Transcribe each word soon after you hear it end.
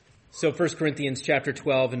So 1 Corinthians chapter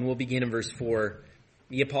 12, and we'll begin in verse 4.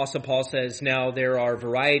 The Apostle Paul says, "Now there are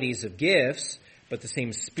varieties of gifts, but the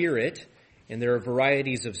same Spirit, and there are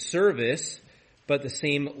varieties of service, but the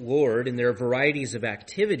same Lord, and there are varieties of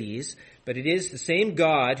activities, but it is the same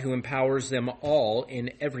God who empowers them all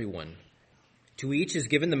in everyone. To each is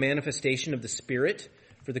given the manifestation of the Spirit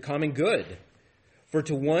for the common good. For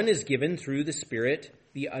to one is given through the Spirit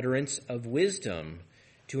the utterance of wisdom,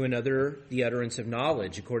 to another the utterance of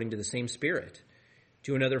knowledge according to the same Spirit,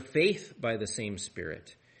 to another faith by the same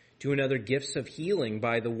Spirit, to another gifts of healing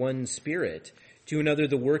by the one Spirit, to another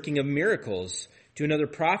the working of miracles, to another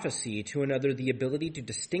prophecy, to another the ability to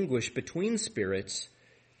distinguish between spirits,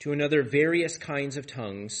 to another various kinds of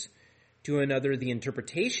tongues, to another the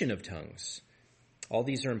interpretation of tongues. All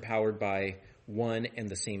these are empowered by one and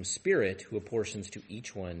the same Spirit, who apportions to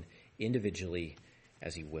each one individually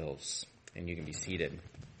as he wills." And you can be seated.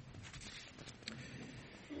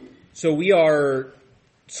 So we are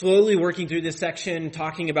slowly working through this section,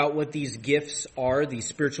 talking about what these gifts are, these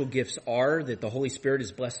spiritual gifts are, that the Holy Spirit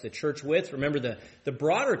has blessed the church with. Remember, the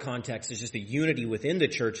broader context is just the unity within the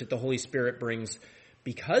church that the Holy Spirit brings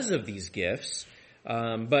because of these gifts.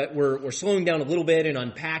 But we're slowing down a little bit and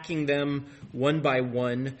unpacking them one by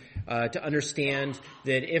one to understand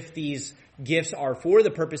that if these gifts are for the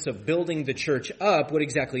purpose of building the church up, what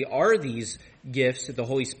exactly are these gifts that the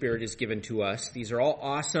Holy Spirit has given to us? These are all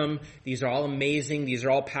awesome. These are all amazing. These are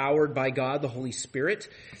all powered by God, the Holy Spirit.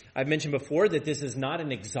 I've mentioned before that this is not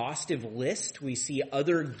an exhaustive list. We see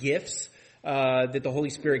other gifts that the Holy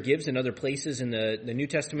Spirit gives in other places in the New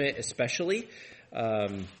Testament especially.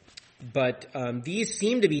 But these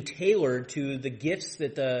seem to be tailored to the gifts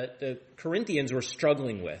that the Corinthians were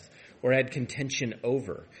struggling with or had contention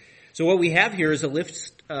over. So what we have here is a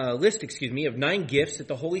list of 9 gifts that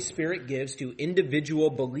the Holy Spirit gives to individual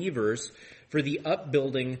believers for the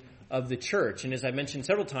upbuilding of the church. And as I mentioned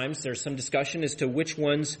several times, there's some discussion as to which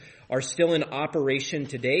ones are still in operation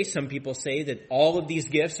today. Some people say that all of these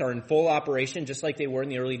gifts are in full operation, just like they were in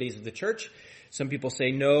the early days of the church. Some people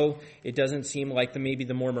say, no, it doesn't seem like maybe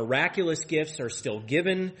the more miraculous gifts are still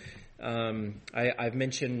given. I've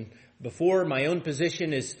mentioned before, my own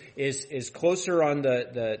position is closer on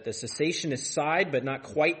the cessationist side, but not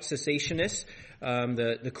quite cessationist.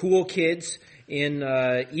 The cool kids in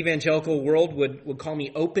evangelical world would call me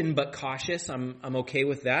open but cautious. I'm okay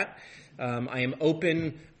with that. I am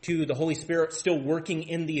open to the Holy Spirit still working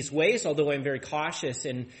in these ways, although I'm very cautious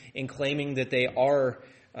in claiming that they are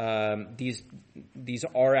these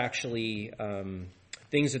are actually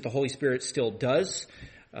things that the Holy Spirit still does.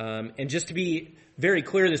 And just to be very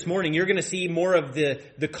clear this morning, you're going to see more of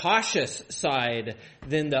the cautious side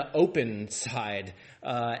than the open side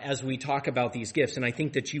as we talk about these gifts. And I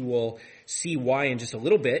think that you will see why in just a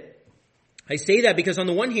little bit. I say that because on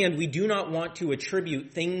the one hand, we do not want to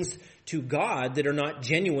attribute things to God that are not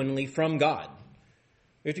genuinely from God.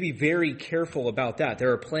 We have to be very careful about that.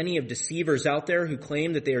 There are plenty of deceivers out there who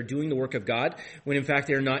claim that they are doing the work of God when in fact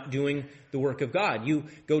they are not doing the work of God. You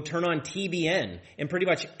go turn on TBN and pretty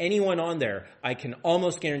much anyone on there, I can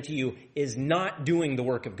almost guarantee you, is not doing the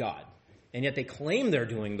work of God. And yet they claim they're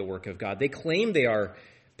doing the work of God. They claim they are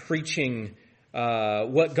preaching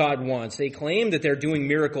what God wants. They claim that they're doing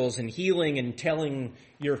miracles and healing and telling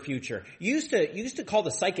your future. You used to call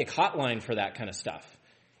the psychic hotline for that kind of stuff.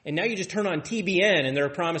 And now you just turn on TBN and they're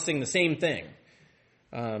promising the same thing.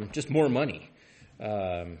 Just more money.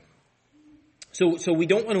 So we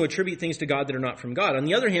don't want to attribute things to God that are not from God. On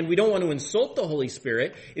the other hand, we don't want to insult the Holy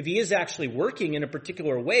Spirit if he is actually working in a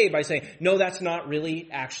particular way by saying, no, that's not really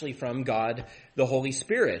actually from God, the Holy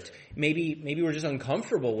Spirit. Maybe we're just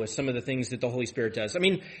uncomfortable with some of the things that the Holy Spirit does. I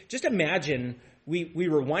mean, just imagine we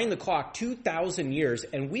rewind the clock 2,000 years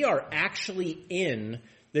and we are actually in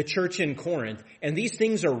the church in Corinth, and these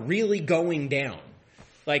things are really going down.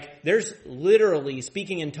 Like, there's literally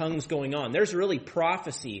speaking in tongues going on. There's really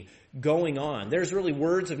prophecy going on. There's really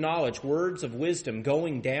words of knowledge, words of wisdom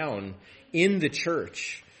going down in the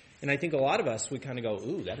church. And I think a lot of us would kind of go,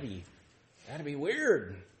 ooh, that'd be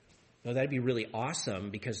weird. No, that'd be really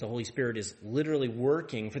awesome because the Holy Spirit is literally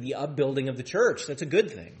working for the upbuilding of the church. That's a good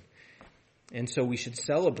thing. And so we should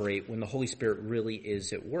celebrate when the Holy Spirit really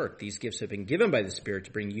is at work. These gifts have been given by the Spirit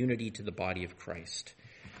to bring unity to the body of Christ.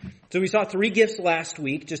 So we saw 3 gifts last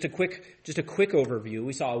week. Just a quick overview.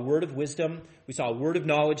 We saw a word of wisdom, we saw a word of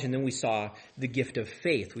knowledge, and then we saw the gift of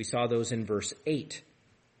faith. We saw those in verse 8.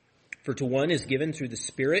 For to one is given through the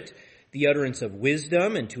Spirit the utterance of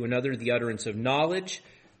wisdom, and to another the utterance of knowledge,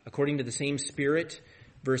 according to the same Spirit.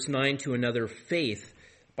 Verse 9, to another faith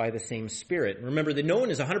by the same Spirit. Remember that no one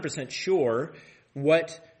is 100% sure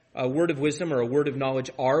what a word of wisdom or a word of knowledge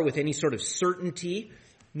are with any sort of certainty.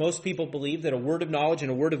 Most people believe that a word of knowledge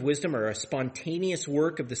and a word of wisdom are a spontaneous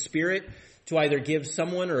work of the Spirit to either give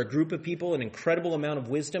someone or a group of people an incredible amount of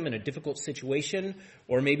wisdom in a difficult situation,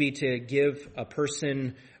 or maybe to give a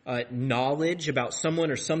person knowledge about someone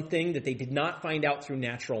or something that they did not find out through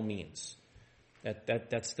natural means.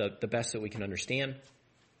 That's the best that we can understand.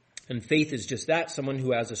 And faith is just that, someone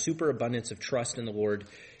who has a superabundance of trust in the Lord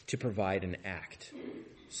to provide and act.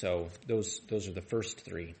 So those are the first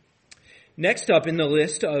three. Next up in the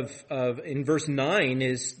list in verse 9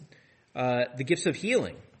 is the gifts of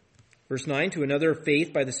healing. Verse 9, to another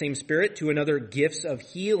faith by the same Spirit, to another gifts of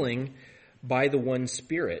healing by the one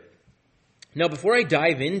Spirit. Now, before I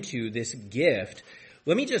dive into this gift,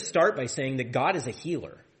 let me just start by saying that God is a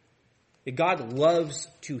healer. That God loves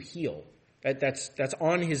to heal. That's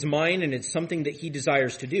on his mind, and it's something that he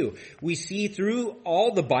desires to do. We see through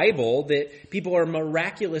all the Bible that people are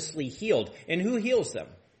miraculously healed. And who heals them?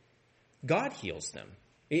 God heals them.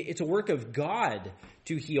 It's a work of God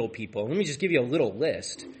to heal people. Let me just give you a little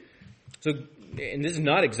list. So, and this is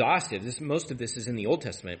not exhaustive. Most of this is in the Old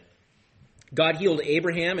Testament. God healed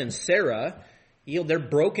Abraham and Sarah. He healed their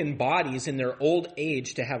broken bodies in their old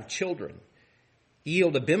age to have children. He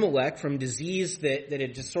healed Abimelech from disease that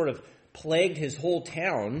had just sort of plagued his whole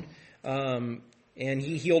town, and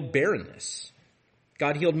he healed barrenness.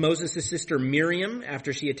 God healed Moses' sister Miriam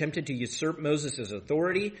after she attempted to usurp Moses'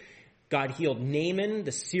 authority. God healed Naaman,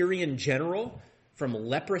 the Syrian general, from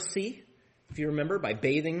leprosy, if you remember, by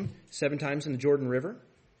bathing 7 times in the Jordan River.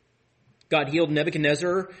 God healed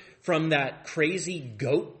Nebuchadnezzar from that crazy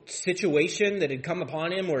goat situation that had come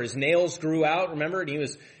upon him where his nails grew out, remember? And he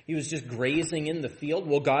was just grazing in the field.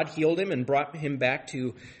 Well, God healed him and brought him back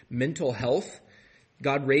to mental health.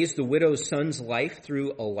 God raised the widow's son's life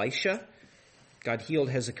through Elisha. God healed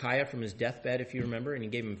Hezekiah from his deathbed, if you remember, and he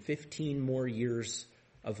gave him 15 more years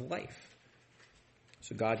of life.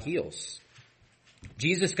 So God heals.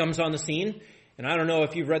 Jesus comes on the scene, and I don't know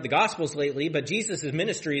if you've read the Gospels lately, but Jesus'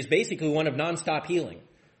 ministry is basically one of nonstop healing.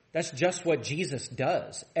 That's just what Jesus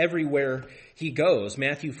does everywhere he goes.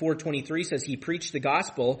 Matthew 4:23 says he preached the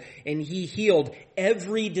gospel and he healed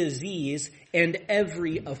every disease and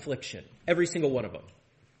every affliction, every single one of them,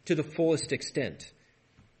 to the fullest extent.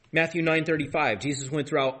 Matthew 9:35, Jesus went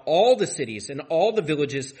throughout all the cities and all the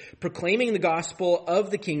villages, proclaiming the gospel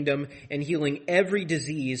of the kingdom and healing every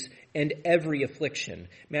disease and every affliction.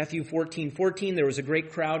 Matthew 14:14, there was a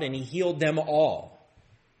great crowd and he healed them all.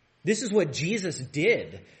 This is what Jesus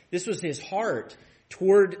did. This was his heart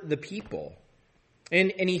toward the people.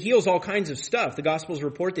 And he heals all kinds of stuff. The Gospels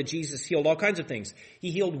report that Jesus healed all kinds of things.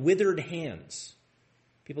 He healed withered hands,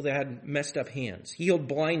 people that had messed up hands. He healed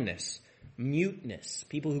blindness, muteness,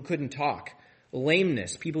 people who couldn't talk,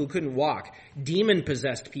 lameness, people who couldn't walk,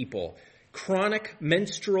 demon-possessed people, chronic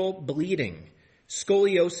menstrual bleeding,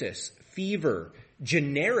 scoliosis, fever,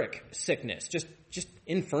 generic sickness, just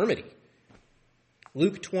infirmity.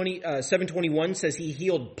 Luke 7:21 says he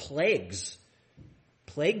healed plagues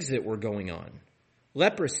that were going on,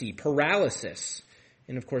 leprosy, paralysis,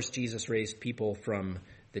 and of course Jesus raised people from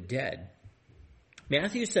the dead.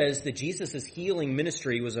 Matthew says that Jesus' healing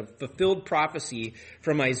ministry was a fulfilled prophecy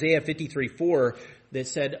from Isaiah 53:4 that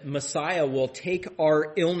said Messiah will take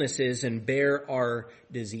our illnesses and bear our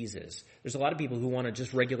diseases. There's a lot of people who want to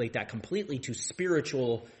just regulate that completely to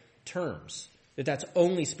spiritual terms. That's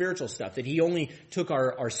only spiritual stuff, that he only took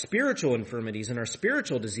our spiritual infirmities and our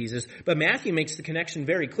spiritual diseases. But Matthew makes the connection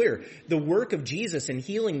very clear. The work of Jesus in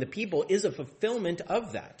healing the people is a fulfillment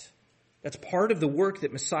of that. That's part of the work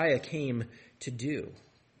that Messiah came to do.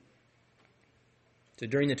 So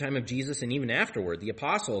during the time of Jesus and even afterward, the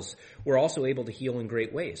apostles were also able to heal in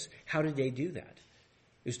great ways. How did they do that?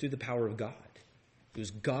 It was through the power of God. It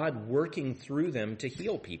was God working through them to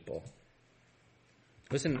heal people.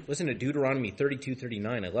 Listen to Deuteronomy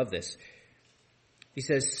 32:39. I love this. He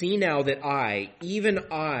says, "See now that I, even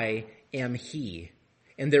I, am he,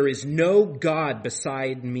 and there is no God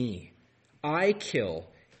beside me. I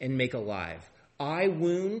kill and make alive. I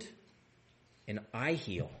wound and I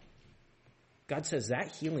heal." God says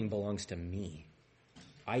that healing belongs to me.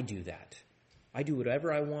 I do that. I do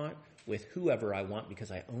whatever I want with whoever I want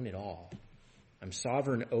because I own it all. I'm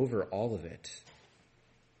sovereign over all of it.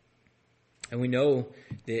 And we know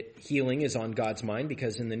that healing is on God's mind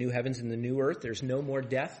because in the new heavens and the new earth, there's no more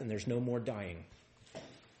death and there's no more dying.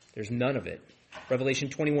 There's none of it. Revelation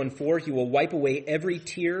 21:4, he will wipe away every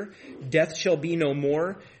tear. Death shall be no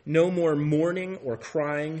more mourning or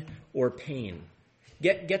crying or pain.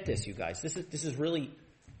 Get this, you guys. This is really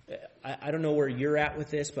I don't know where you're at with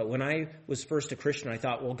this, but when I was first a Christian, I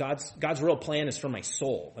thought, well, God's real plan is for my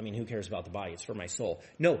soul. I mean, who cares about the body? It's for my soul.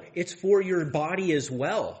 No, it's for your body as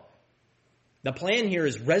well. The plan here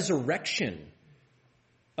is resurrection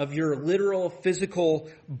of your literal physical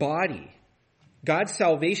body. God's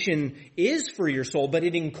salvation is for your soul, but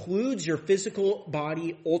it includes your physical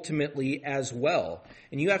body ultimately as well.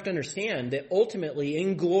 And you have to understand that ultimately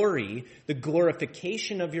in glory, the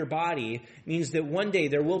glorification of your body means that one day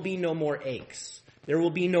there will be no more aches. There will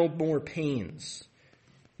be no more pains.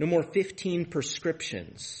 No more 15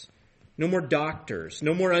 prescriptions. No more doctors.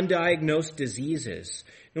 No more undiagnosed diseases.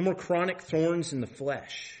 No more chronic thorns in the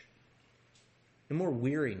flesh. No more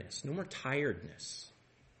weariness. No more tiredness.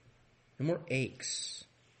 No more aches.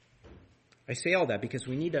 I say all that because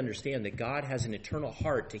we need to understand that God has an eternal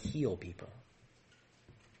heart to heal people,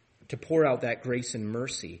 to pour out that grace and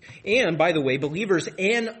mercy. And, by the way, believers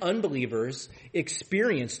and unbelievers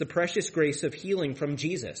experience the precious grace of healing from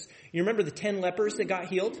Jesus. You remember the 10 lepers that got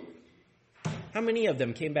healed? How many of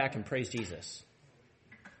them came back and praised Jesus?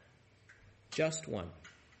 Just one.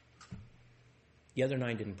 The other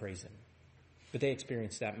 9 didn't praise him. But they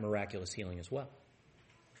experienced that miraculous healing as well.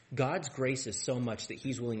 God's grace is so much that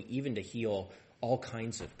he's willing even to heal all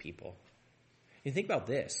kinds of people. You think about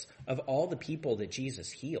this. Of all the people that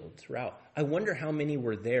Jesus healed throughout, I wonder how many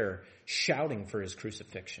were there shouting for his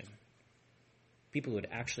crucifixion. People who had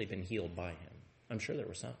actually been healed by him. I'm sure there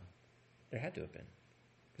were some. There had to have been.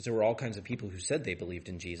 Because there were all kinds of people who said they believed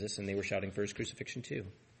in Jesus and they were shouting for his crucifixion too.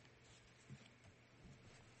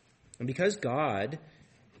 And because God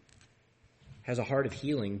has a heart of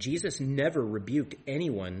healing, Jesus never rebuked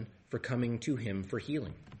anyone for coming to him for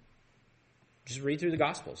healing. Just read through the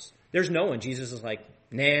Gospels. There's no one. Jesus is like,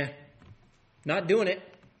 nah, not doing it.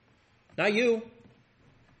 Not you.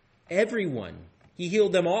 Everyone. He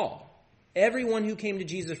healed them all. Everyone who came to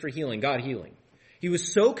Jesus for healing got healing. He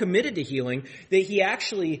was so committed to healing that he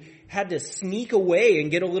actually had to sneak away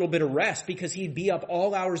and get a little bit of rest because he'd be up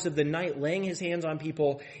all hours of the night laying his hands on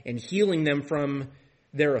people and healing them from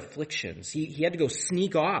their afflictions. He had to go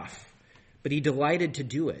sneak off, but he delighted to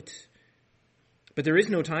do it. But there is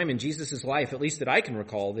no time in Jesus' life, at least that I can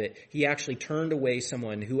recall, that he actually turned away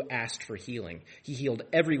someone who asked for healing. He healed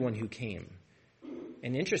everyone who came.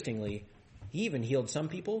 And interestingly, he even healed some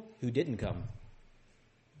people who didn't come.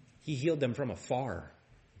 He healed them from afar,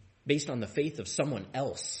 based on the faith of someone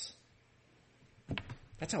else.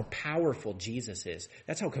 That's how powerful Jesus is.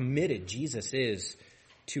 That's how committed Jesus is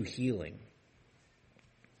to healing.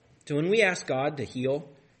 So when we ask God to heal,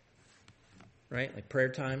 right, like prayer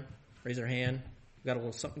time, raise our hand, we got a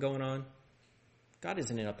little something going on. God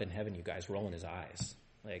isn't up in heaven, you guys, rolling his eyes.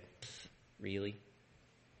 Like, really?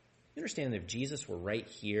 You understand that if Jesus were right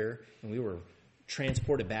here and we were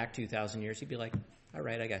transported back 2,000 years, he'd be like, all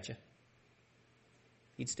right, I got you.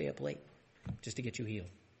 He'd stay up late just to get you healed.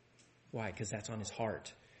 Why? Because that's on his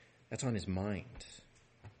heart. That's on his mind.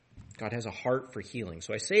 God has a heart for healing.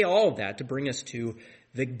 So I say all of that to bring us to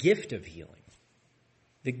the gift of healing.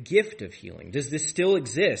 The gift of healing. Does this still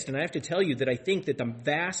exist? And I have to tell you that I think that the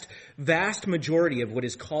vast, vast majority of what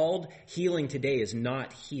is called healing today is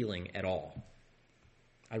not healing at all.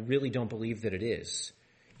 I really don't believe that it is.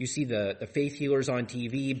 You see the faith healers on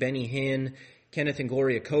TV, Benny Hinn, Kenneth and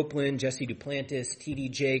Gloria Copeland, Jesse Duplantis, T.D.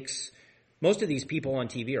 Jakes. Most of these people on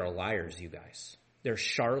TV are liars, you guys. They're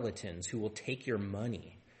charlatans who will take your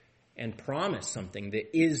money and promise something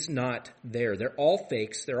that is not there. They're all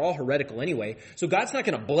fakes. They're all heretical anyway. So God's not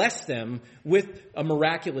going to bless them with a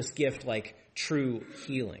miraculous gift like true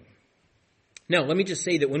healing. Now, let me just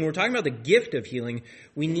say that when we're talking about the gift of healing,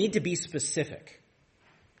 we need to be specific.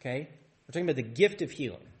 Okay? We're talking about the gift of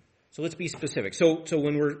healing. So let's be specific. So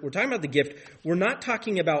when we're talking about the gift, we're not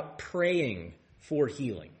talking about praying for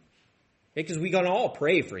healing. Because we can all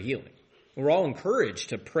pray for healing. We're all encouraged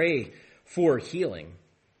to pray for healing.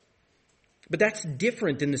 But that's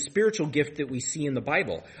different than the spiritual gift that we see in the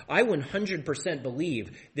Bible. I 100%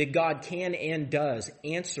 believe that God can and does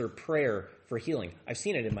answer prayer for healing. I've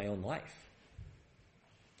seen it in my own life.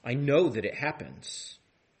 I know that it happens.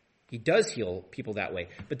 He does heal people that way.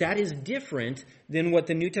 But that is different than what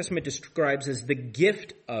the New Testament describes as the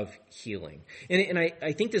gift of healing. And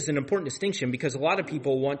I think this is an important distinction because a lot of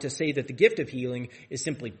people want to say that the gift of healing is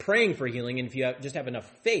simply praying for healing. And if you just have enough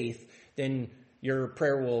faith, then your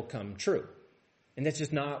prayer will come true. And that's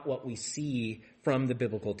just not what we see from the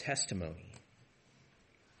biblical testimony.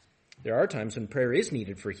 There are times when prayer is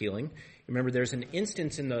needed for healing. Remember, there's an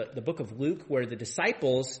instance in the book of Luke where the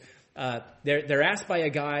disciples, they're asked by a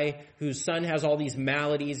guy whose son has all these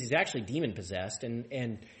maladies. He's actually demon-possessed,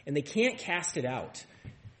 and they can't cast it out.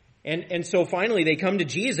 And so finally they come to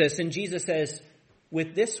Jesus, and Jesus says,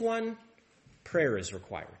 with this one, prayer is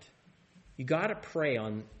required. You got to pray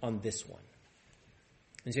on this one.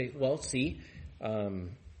 And say, well, see,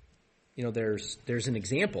 there's an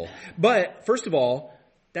example. But first of all,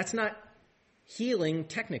 that's not healing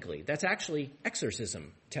technically. That's actually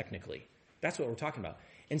exorcism technically. That's what we're talking about.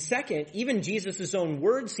 And second, even Jesus' own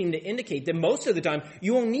words seem to indicate that most of the time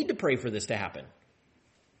you won't need to pray for this to happen.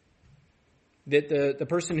 That the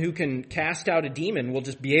person who can cast out a demon will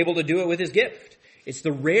just be able to do it with his gift. It's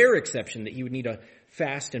the rare exception that you would need to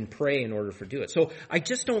fast and pray in order to do it. So I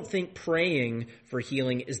just don't think praying for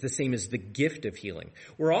healing is the same as the gift of healing.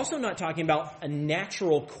 We're also not talking about a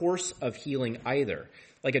natural course of healing either,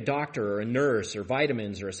 like a doctor or a nurse or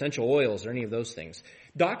vitamins or essential oils or any of those things.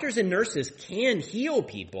 Doctors and nurses can heal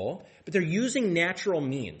people, but they're using natural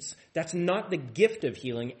means. That's not the gift of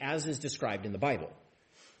healing as is described in the Bible.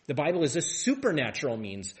 The Bible is a supernatural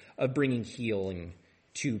means of bringing healing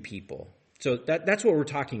to people. So that's what we're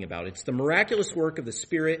talking about. It's the miraculous work of the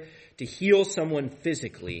Spirit to heal someone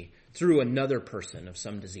physically through another person of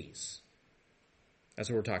some disease. That's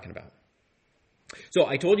what we're talking about. So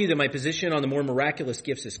I told you that my position on the more miraculous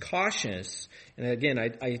gifts is cautious. And again,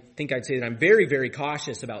 I think I'd say that I'm very, very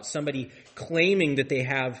cautious about somebody claiming that they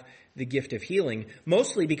have the gift of healing,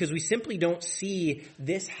 mostly because we simply don't see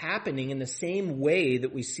this happening in the same way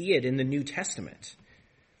that we see it in the New Testament.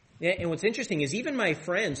 And what's interesting is even my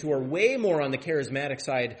friends who are way more on the charismatic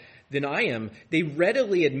side than I am, they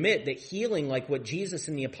readily admit that healing like what Jesus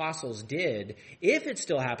and the apostles did, if it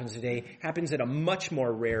still happens today, happens at a much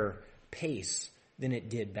more rare pace than it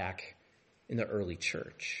did back in the early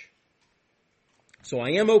church. So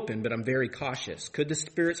I am open, but I'm very cautious. Could the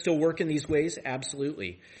Spirit still work in these ways?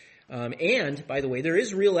 Absolutely. And, by the way, there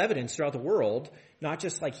is real evidence throughout the world, not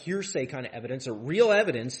just like hearsay kind of evidence, or real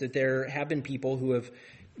evidence that there have been people who have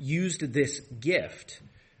used this gift.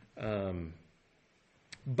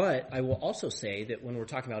 But I will also say that when we're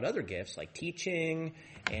talking about other gifts like teaching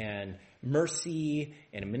and mercy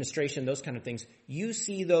and administration, those kind of things, you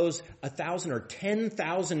see those 1,000 or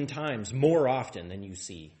 10,000 times more often than you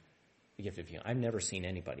see the gift of healing. I've never seen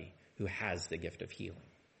anybody who has the gift of healing.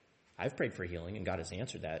 I've prayed for healing, and God has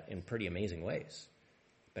answered that in pretty amazing ways.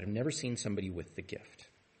 But I've never seen somebody with the gift.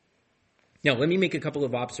 Now, let me make a couple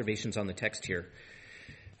of observations on the text here.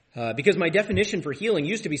 Because my definition for healing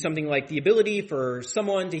used to be something like the ability for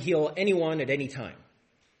someone to heal anyone at any time.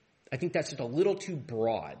 I think that's just a little too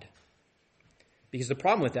broad. Because the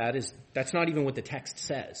problem with that is that's not even what the text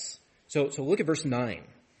says. So look at verse 9.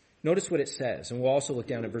 Notice what it says, and we'll also look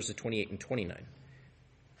down at verses 28 and 29.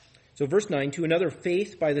 So verse 9, to another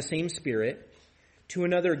faith by the same Spirit, to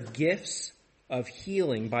another gifts of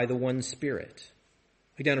healing by the one Spirit.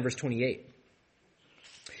 Look down at verse 28.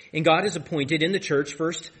 And God has appointed in the church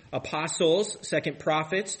first apostles, second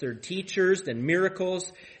prophets, third teachers, then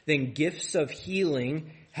miracles, then gifts of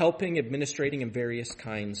healing, helping, administrating, and various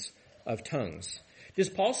kinds of tongues. Does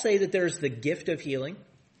Paul say that there's the gift of healing?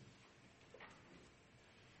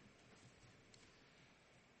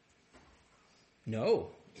 No.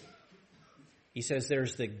 He says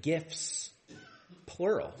there's the gifts,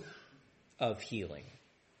 plural, of healing.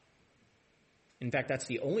 In fact, that's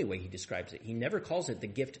the only way he describes it. He never calls it the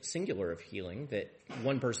gift singular of healing, that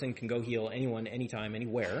one person can go heal anyone, anytime,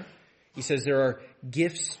 anywhere. He says there are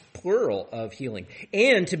gifts, plural, of healing.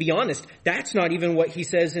 And to be honest, that's not even what he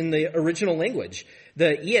says in the original language.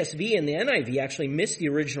 The ESV and the NIV actually miss the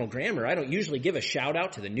original grammar. I don't usually give a shout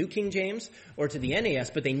out to the New King James or to the NAS,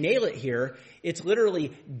 but they nail it here. It's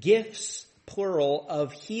literally gifts, plural,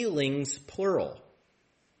 of healings, plural.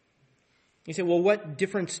 You say, well, what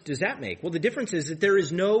difference does that make? Well, the difference is that there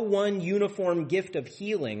is no one uniform gift of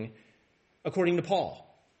healing according to Paul.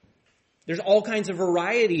 There's all kinds of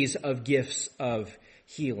varieties of gifts of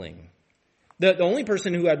healing. The only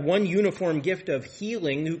person who had one uniform gift of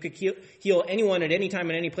healing, who could heal anyone at any time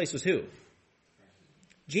and any place, was who?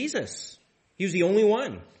 Jesus. He was the only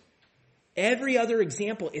one. Every other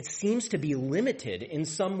example, it seems to be limited in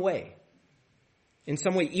some way. In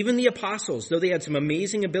some way, even the apostles, though they had some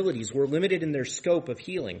amazing abilities, were limited in their scope of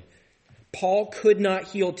healing. Paul could not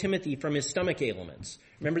heal Timothy from his stomach ailments.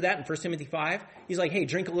 Remember that in 1 Timothy 5? He's like, hey,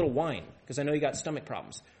 drink a little wine, because I know you got stomach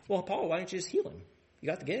problems. Well, Paul, why don't you just heal him? You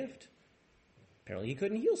got the gift. Apparently he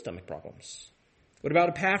couldn't heal stomach problems. What about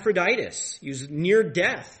Epaphroditus? He was near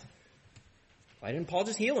death. Why didn't Paul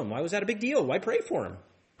just heal him? Why was that a big deal? Why pray for him?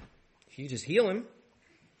 If you just heal him.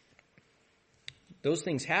 Those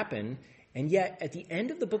things happen. And yet, at the end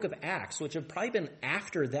of the book of Acts, which have probably been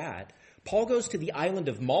after that, Paul goes to the island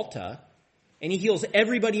of Malta, and he heals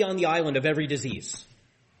everybody on the island of every disease.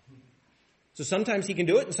 So sometimes he can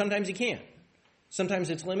do it and sometimes he can't. Sometimes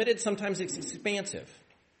it's limited, sometimes it's expansive.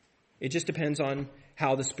 It just depends on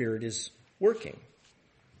how the Spirit is working.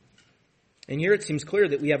 And here it seems clear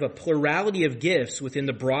that we have a plurality of gifts within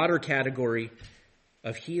the broader category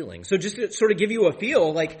of healing. So just to sort of give you a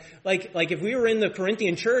feel, like if we were in the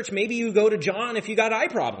Corinthian church, maybe you go to John if you got eye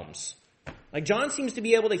problems. Like John seems to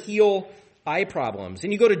be able to heal eye problems.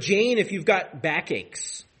 And you go to Jane if you've got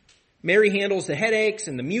backaches. Mary handles the headaches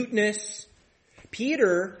and the muteness.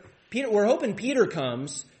 Peter, we're hoping Peter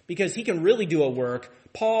comes because he can really do a work.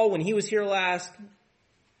 Paul, when he was here last,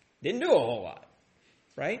 didn't do a whole lot,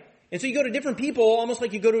 right? And so you go to different people almost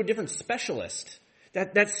like you go to a different specialist.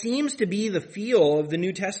 That seems to be the feel of the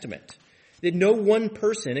New Testament. That no one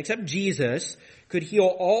person, except Jesus, could heal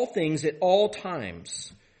all things at all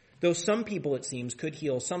times. Though some people, it seems, could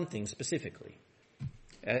heal some things specifically.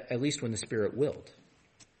 At least when the Spirit willed.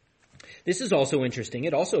 This is also interesting.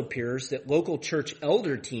 It also appears that local church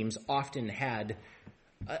elder teams often had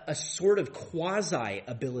a sort of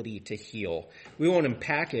quasi-ability to heal. We won't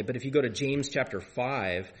unpack it, but if you go to James chapter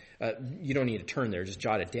 5, you don't need to turn there, just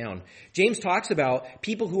jot it down. James talks about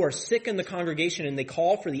people who are sick in the congregation and they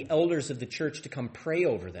call for the elders of the church to come pray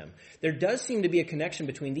over them. There does seem to be a connection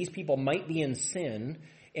between these people might be in sin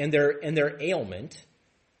and their ailment,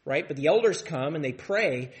 right? But the elders come and they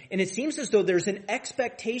pray, and it seems as though there's an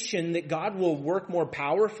expectation that God will work more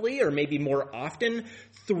powerfully or maybe more often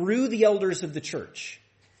through the elders of the church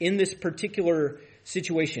in this particular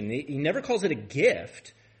situation. He never calls it a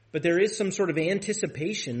gift, but there is some sort of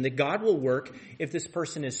anticipation that God will work if this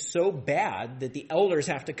person is so bad that the elders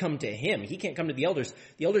have to come to him. He can't come to the elders.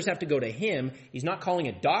 The elders have to go to him. He's not calling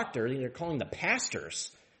a doctor. They're calling the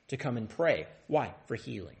pastors to come and pray. Why? For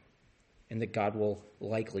healing. And that God will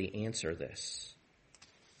likely answer this.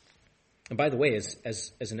 And by the way,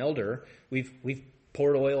 as an elder, we've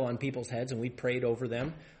poured oil on people's heads and we've prayed over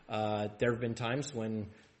them. There have been times when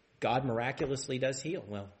God miraculously does heal.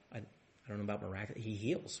 Well, I don't know about miraculous. He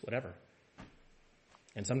heals, whatever.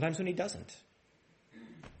 And sometimes when he doesn't,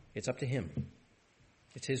 it's up to him.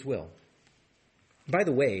 It's his will. By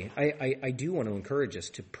the way, I do want to encourage us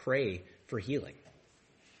to pray for healing.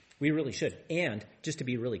 We really should. And just to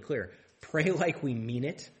be really clear, pray like we mean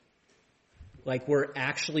it. Like we're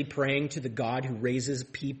actually praying to the God who raises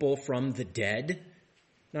people from the dead.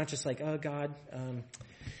 Not just like, oh God,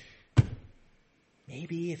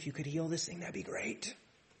 maybe if you could heal this thing, that'd be great.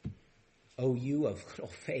 Oh, you of little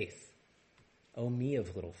faith. Oh, me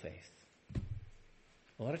of little faith.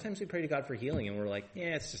 A lot of times we pray to God for healing and we're like,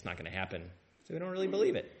 yeah, it's just not going to happen. So we don't really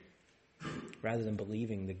believe it. Rather than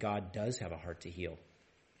believing that God does have a heart to heal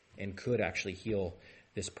and could actually heal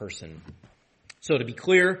this person. So to be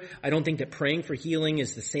clear, I don't think that praying for healing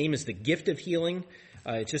is the same as the gift of healing.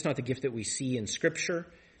 It's just not the gift that we see in Scripture.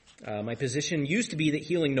 My position used to be that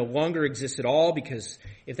healing no longer exists at all, because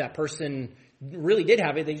if that person really did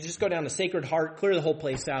have it, they could just go down to Sacred Heart, clear the whole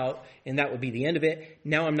place out, and that would be the end of it.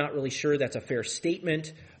 Now I'm not really sure that's a fair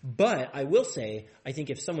statement, but I will say, I think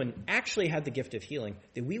if someone actually had the gift of healing,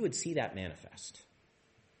 that we would see that manifest.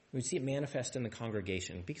 We would see it manifest in the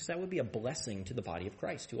congregation, because that would be a blessing to the body of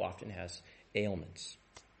Christ, who often has ailments.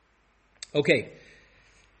 Okay,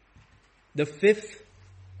 the fifth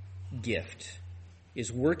gift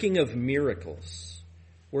is working of miracles.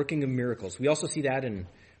 Working of miracles. We also see that in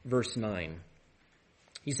verse 9.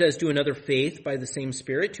 He says, to another faith by the same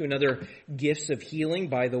Spirit, to another gifts of healing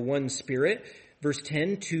by the one Spirit. Verse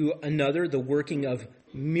 10, to another the working of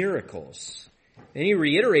miracles. Then he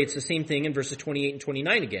reiterates the same thing in verses 28 and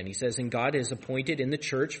 29 again. He says, and God has appointed in the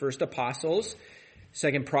church first apostles,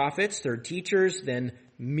 second prophets, third teachers, then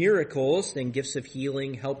miracles, then gifts of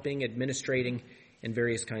healing, helping, administrating, and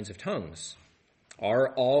various kinds of tongues. Are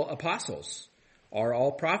all apostles? Are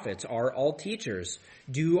all prophets? Are all teachers?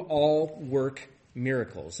 Do all work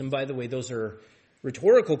miracles? And by the way, those are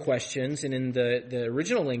rhetorical questions, and in the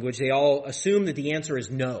original language, they all assume that the answer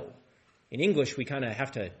is no. In English, we kind of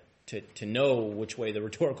have to know which way the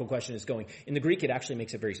rhetorical question is going. In the Greek, it actually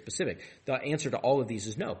makes it very specific. The answer to all of these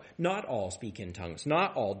is no. Not all speak in tongues.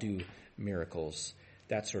 Not all do miracles.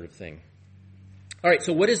 That sort of thing. All right,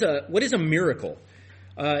 so what is a miracle?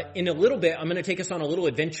 In a little bit, I'm going to take us on a little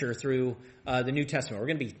adventure through the New Testament. We're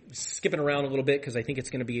going to be skipping around a little bit because I think it's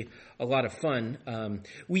going to be a lot of fun.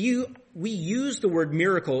 We use the word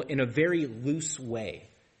miracle in a very loose way.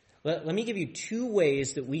 Let me give you two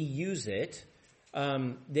ways that we use it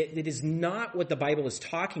that is not what the Bible is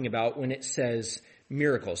talking about when it says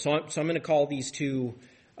miracle. So I'm going to call these two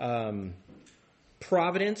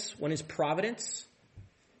providence. One is providence,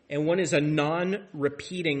 and one is a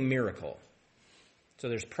non-repeating miracle. So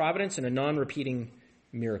there's providence and a non-repeating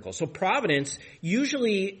miracle. So providence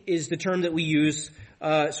usually is the term that we use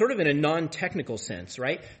sort of in a non-technical sense,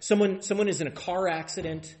 right? Someone is in a car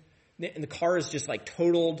accident, and the car is just like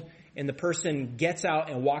totaled, and the person gets out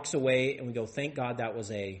and walks away, and we go, thank God that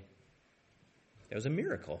was a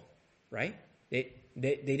miracle, right? They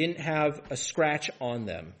didn't have a scratch on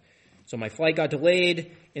them. So my flight got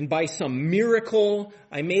delayed, and by some miracle,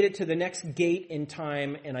 I made it to the next gate in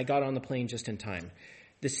time, and I got on the plane just in time.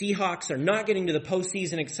 The Seahawks are not getting to the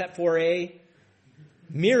postseason except for a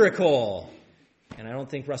miracle. And I don't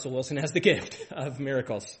think Russell Wilson has the gift of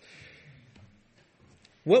miracles.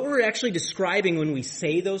 What we're actually describing when we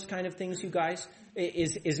say those kind of things, you guys,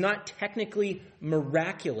 is not technically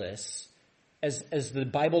miraculous as the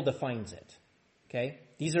Bible defines it. Okay?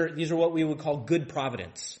 These are what we would call good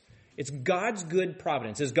providence. It's God's good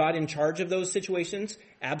providence. Is God in charge of those situations?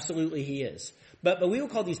 Absolutely he is. But we would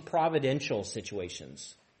call these providential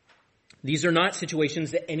situations. These are not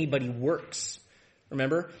situations that anybody works.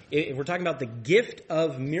 Remember, if we're talking about the gift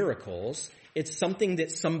of miracles, it's something that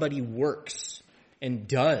somebody works and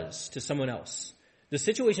does to someone else. The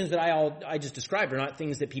situations that I just described are not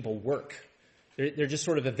things that people work. They're just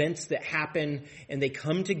sort of events that happen, and they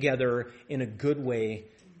come together in a good way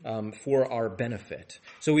for our benefit.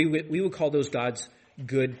 So we would call those God's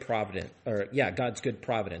good providence, God's good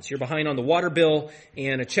providence. You're behind on the water bill,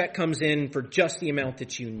 and a check comes in for just the amount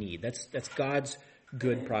that you need. That's God's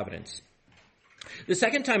good providence. The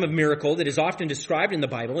second time of miracle that is often described in the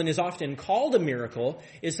Bible and is often called a miracle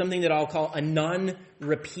is something that I'll call a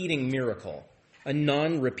non-repeating miracle. A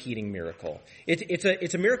non-repeating miracle.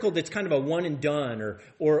 It's a miracle that's kind of a one and done,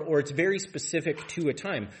 or it's very specific to a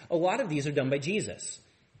time. A lot of these are done by Jesus.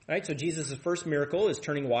 Right? So Jesus' first miracle is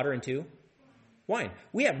turning water into wine.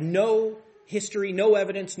 We have no history, no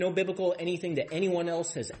evidence, no biblical anything that anyone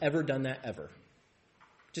else has ever done that ever.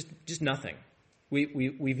 Just nothing.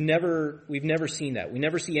 We've never seen that. We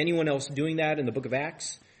never see anyone else doing that in the book of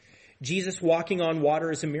Acts. Jesus walking on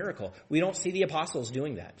water is a miracle. We don't see the apostles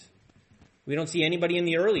doing that. We don't see anybody in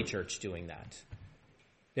the early church doing that.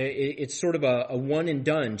 It's sort of a one and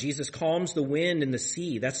done. Jesus calms the wind and the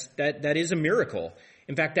sea. That is a miracle.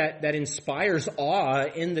 In fact, that inspires awe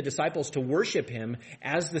in the disciples to worship him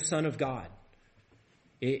as the Son of God.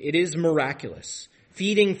 It is miraculous.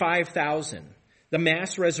 Feeding 5,000. The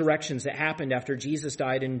mass resurrections that happened after Jesus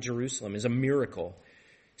died in Jerusalem is a miracle.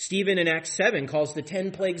 Stephen in Acts 7 calls the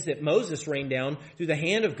 10 plagues that Moses rained down through the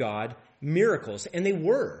hand of God miracles, and they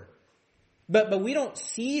were. But we don't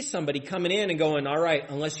see somebody coming in and going, all right,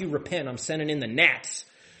 unless you repent, I'm sending in the gnats.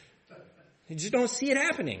 You just don't see it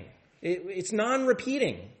happening. It's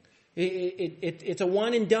non-repeating. It's a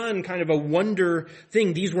one and done kind of a wonder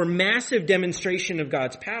thing. These were massive demonstration of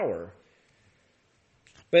God's power.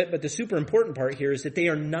 But the super important part here is that they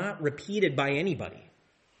are not repeated by anybody.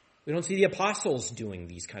 We don't see the apostles doing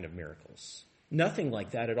these kind of miracles. Nothing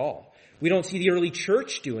like that at all. We don't see the early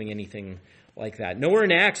church doing anything like that. Nowhere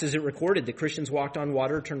in Acts is it recorded that Christians walked on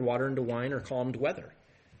water, turned water into wine, or calmed weather.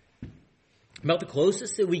 About the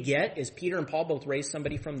closest that we get is Peter and Paul both raised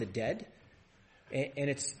somebody from the dead, and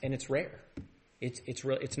it's rare.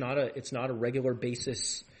 It's not a regular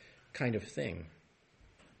basis kind of thing.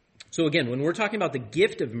 So again, when we're talking about the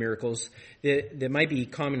gift of miracles that might be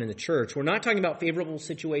common in the church, we're not talking about favorable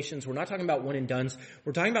situations. We're not talking about one and dones.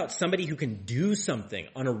 We're talking about somebody who can do something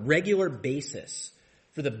on a regular basis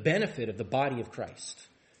for the benefit of the body of Christ.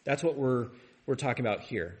 That's what we're talking about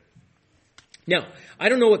here. Now, I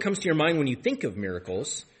don't know what comes to your mind when you think of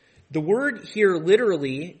miracles. The word here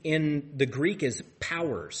literally in the Greek is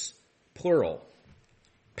powers, plural,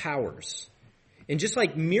 powers. And just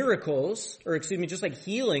like miracles, just like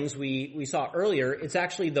healings we saw earlier, it's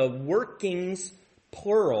actually the workings,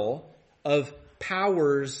 plural, of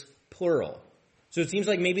powers, plural. So it seems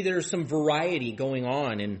like maybe there's some variety going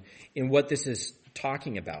on in what this is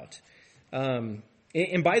talking about.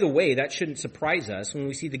 And by the way, that shouldn't surprise us. When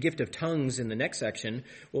we see the gift of tongues in the next section,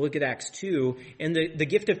 we'll look at Acts 2, and the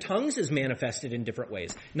gift of tongues is manifested in different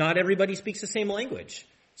ways. Not everybody speaks the same language.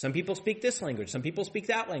 Some people speak this language, some people speak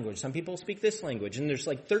that language, some people speak this language, and there's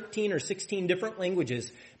like 13 or 16 different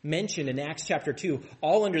languages mentioned in Acts chapter 2,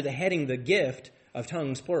 all under the heading, the gift of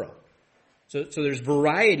tongues, plural. So there's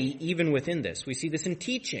variety even within this. We see this in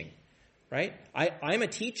teaching, right? I'm a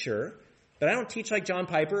teacher, but I don't teach like John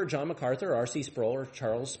Piper or John MacArthur or R.C. Sproul or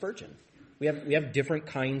Charles Spurgeon. We have different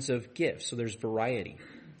kinds of gifts, so there's variety.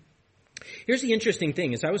 Here's the interesting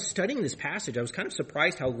thing. As I was studying this passage, I was kind of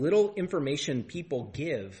surprised how little information people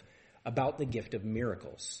give about the gift of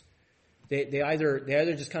miracles. They either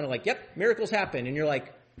just kind of like, yep, miracles happen, and you're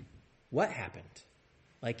like, what happened?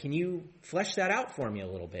 Like, can you flesh that out for me a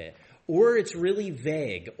little bit? Or it's really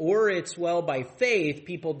vague. Or it's, well, by faith,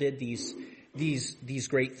 people did these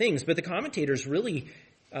great things. But the commentators really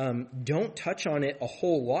don't touch on it a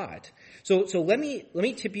whole lot. So let me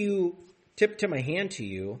tip my hand to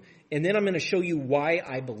you, and then I'm going to show you why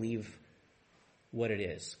I believe what it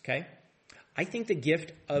is, okay? I think the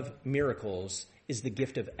gift of miracles is the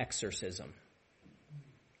gift of exorcism.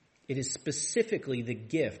 It is specifically the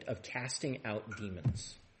gift of casting out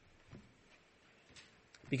demons.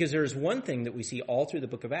 Because there is one thing that we see all through the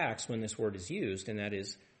book of Acts when this word is used, and that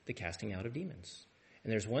is the casting out of demons.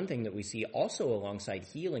 And there's one thing that we see also alongside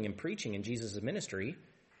healing and preaching in Jesus' ministry.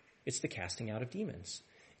 It's the casting out of demons.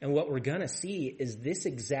 And what we're going to see is this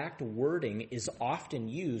exact wording is often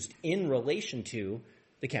used in relation to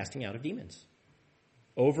the casting out of demons.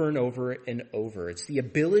 Over and over and over. It's the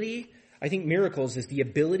ability, I think miracles is the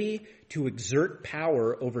ability to exert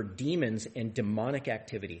power over demons and demonic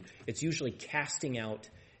activity. It's usually casting out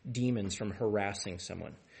demons from harassing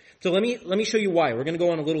someone. So let me show you why. We're going to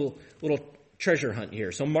go on a little treasure hunt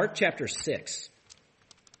here. So Mark chapter 6.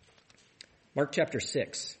 Mark chapter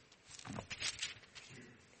 6.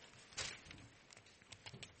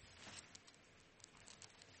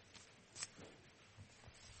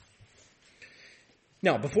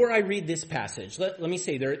 Now, before I read this passage, let me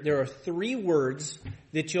say there are three words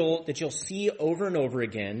that you'll see over and over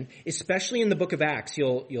again, especially in the book of Acts.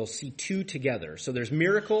 You'll see two together. So there's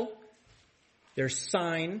miracle, there's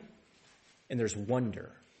sign, and there's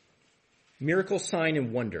wonder. Miracle, sign,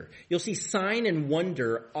 and wonder. You'll see sign and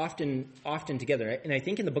wonder often together, and I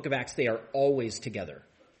think in the book of Acts they are always together.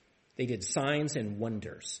 They did signs and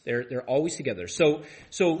wonders. They're always together. So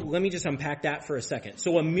let me just unpack that for a second.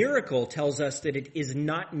 So a miracle tells us that it is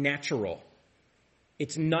not natural.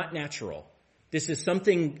 It's not natural. This is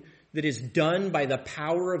something that is done by the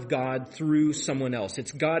power of God through someone else.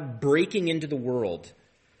 It's God breaking into the world.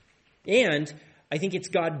 And I think it's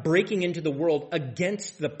God breaking into the world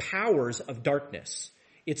against the powers of darkness.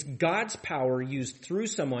 It's God's power used through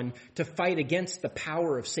someone to fight against the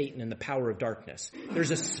power of Satan and the power of darkness.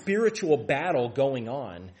 There's a spiritual battle going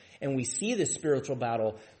on, and we see this spiritual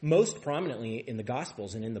battle most prominently in the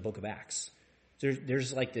Gospels and in the book of Acts.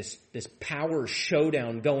 There's like this power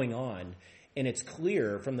showdown going on, and it's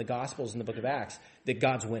clear from the Gospels and the book of Acts that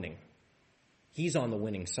God's winning. He's on the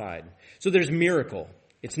winning side. So there's miracle.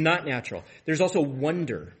 It's not natural. There's also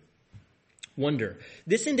wonder. Wonder.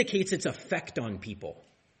 This indicates its effect on people.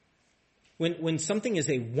 When something is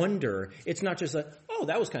a wonder, it's not just oh,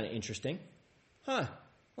 that was kind of interesting.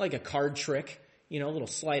 Like a card trick, a little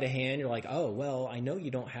sleight of hand. You're like, oh, well, I know you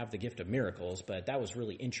don't have the gift of miracles, but that was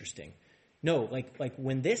really interesting. No, like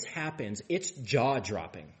when this happens, it's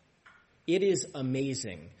jaw-dropping. It is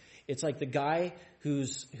amazing. It's like the guy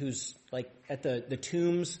who's like at the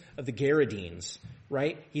tombs of the Gerasenes,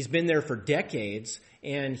 right? He's been there for decades,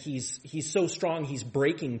 and he's so strong, he's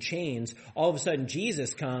breaking chains. All of a sudden,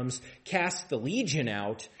 Jesus comes, casts the legion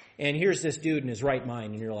out, and here's this dude in his right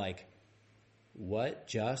mind, and you're like, what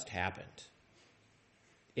just happened?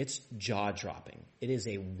 It's jaw-dropping. It is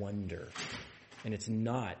a wonder, and it's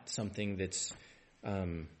not something that's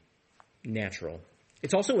natural.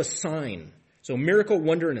 It's also a sign. So miracle,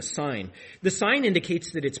 wonder, and a sign. The sign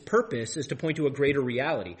indicates that its purpose is to point to a greater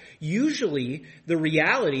reality. Usually, the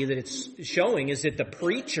reality that it's showing is that the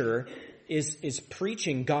preacher is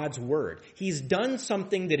preaching God's word. He's done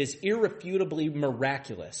something that is irrefutably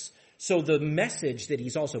miraculous. So the message that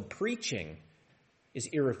he's also preaching is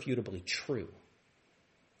irrefutably true.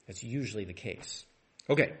 That's usually the case.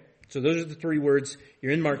 Okay, so those are the three words.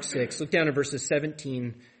 You're in Mark 6. Look down at verses 7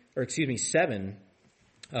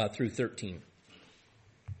 through 13.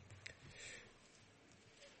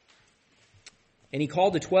 And he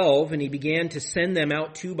called the 12, and he began to send them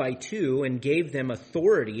out 2 by 2, and gave them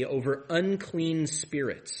authority over unclean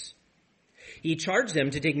spirits. He charged them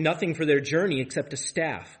to take nothing for their journey except a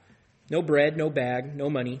staff, no bread, no bag, no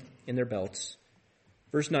money in their belts.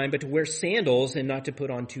 Verse 9, but to wear sandals and not to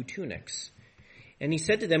put on 2 tunics. And he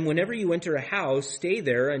said to them, whenever you enter a house, stay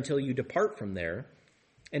there until you depart from there.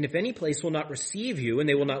 And if any place will not receive you and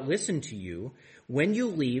they will not listen to you, when you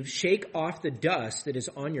leave, shake off the dust that is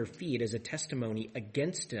on your feet as a testimony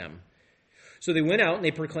against them. So they went out and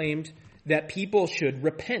they proclaimed that people should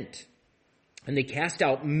repent. And they cast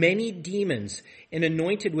out many demons and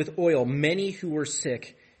anointed with oil many who were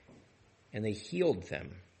sick, and they healed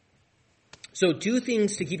them. So 2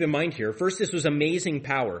 things to keep in mind here. First, this was amazing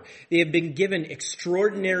power. They have been given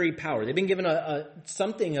extraordinary power. They've been given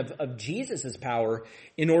something of Jesus' power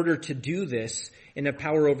in order to do this and have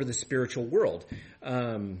power over the spiritual world.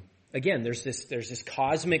 Again, there's this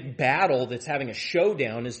cosmic battle that's having a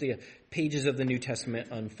showdown as the pages of the New Testament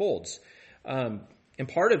unfolds. And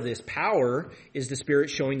part of this power is the Spirit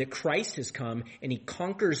showing that Christ has come and he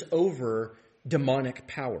conquers over demonic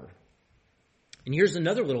power. And here's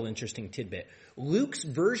another little interesting tidbit. Luke's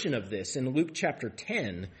version of this in Luke chapter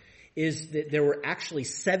 10 is that there were actually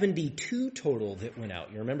 72 total that went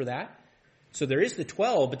out. You remember that? So there is the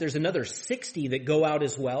 12, but there's another 60 that go out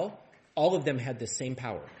as well. All of them had the same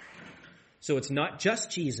power. So it's not just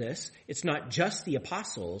Jesus, it's not just the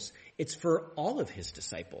apostles, it's for all of his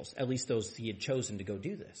disciples, at least those he had chosen to go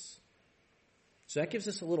do this. So that gives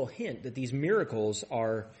us a little hint that these miracles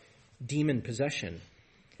are demon possession.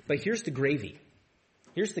 But here's the gravy.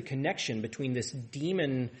 Here's the connection between this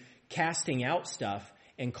demon casting out stuff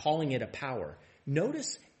and calling it a power.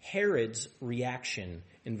 Notice Herod's reaction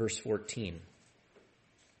in verse 14.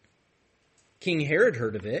 King Herod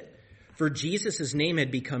heard of it, for Jesus' name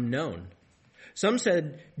had become known. Some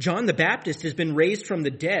said, John the Baptist has been raised from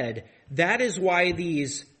the dead. That is why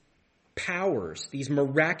these powers, these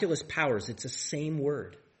miraculous powers, it's the same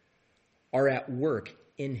word, are at work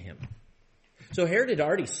in him. So Herod had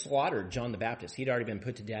already slaughtered John the Baptist. He'd already been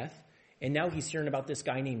put to death. And now he's hearing about this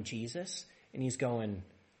guy named Jesus. And he's going,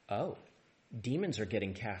 oh, demons are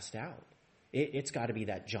getting cast out. It's got to be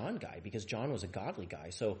that John guy, because John was a godly guy.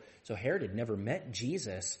 So Herod had never met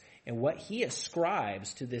Jesus. And what he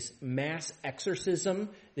ascribes to this mass exorcism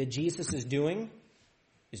that Jesus is doing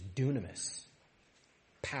is dunamis,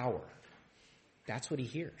 power. That's what he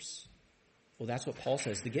hears. Well, that's what Paul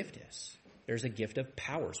says the gift is. There's a gift of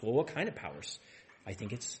powers. Well, what kind of powers? I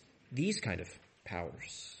think it's these kind of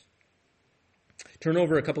powers. Turn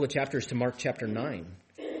over a couple of chapters to Mark chapter 9.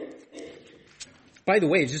 By the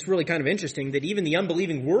way, it's just really kind of interesting that even the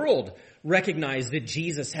unbelieving world recognized that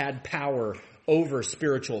Jesus had power over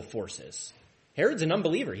spiritual forces. Herod's an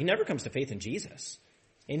unbeliever. He never comes to faith in Jesus.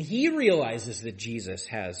 And he realizes that Jesus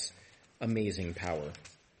has amazing power.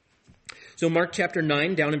 So Mark chapter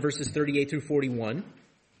 9, down in verses 38 through 41.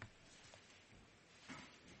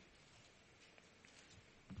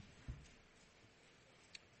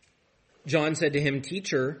 John said to him,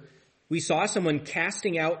 Teacher, we saw someone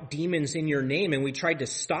casting out demons in your name, and we tried to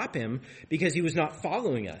stop him because he was not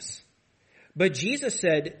following us. But Jesus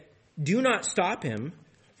said, do not stop him,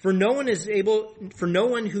 for no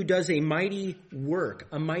one who does a mighty work,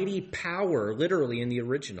 a mighty power, literally in the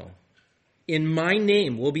original, in my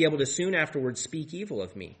name will be able to soon afterwards speak evil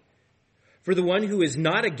of me. For the one who is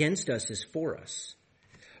not against us is for us.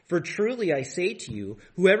 For truly I say to you,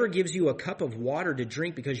 whoever gives you a cup of water to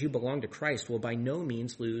drink because you belong to Christ will by no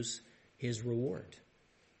means lose his reward.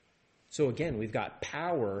 So again, we've got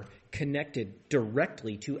power connected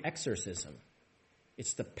directly to exorcism.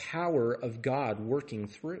 It's the power of God working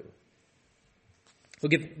through.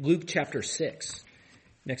 Look at Luke chapter 6.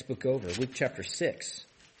 Next book over, Luke chapter 6.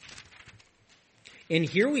 And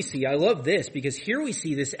here we see, I love this, because here we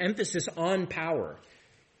see this emphasis on power.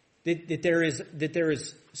 That there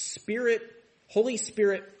is Spirit, Holy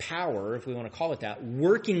Spirit power, if we want to call it that,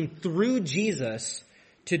 working through Jesus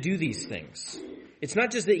to do these things. It's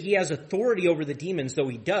not just that he has authority over the demons, though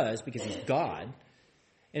he does, because he's God.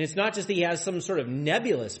 And it's not just that he has some sort of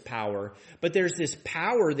nebulous power, but there's this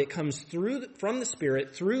power that comes from the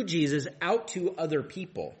Spirit, through Jesus, out to other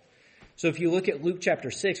people. So if you look at Luke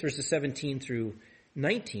chapter 6, verses 17 through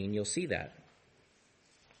 19, you'll see that.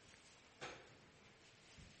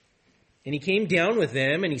 And he came down with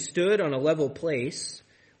them, and he stood on a level place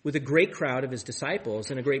with a great crowd of his disciples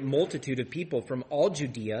and a great multitude of people from all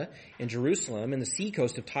Judea and Jerusalem and the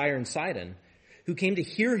seacoast of Tyre and Sidon, who came to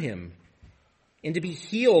hear him and to be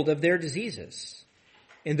healed of their diseases.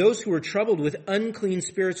 And those who were troubled with unclean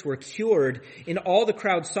spirits were cured, and all the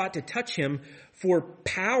crowd sought to touch him, for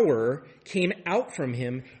power came out from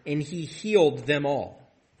him, and he healed them all.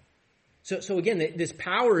 So again, this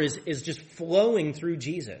power is just flowing through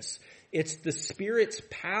Jesus. It's the Spirit's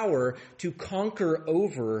power to conquer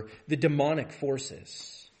over the demonic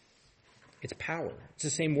forces. It's power. It's the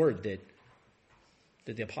same word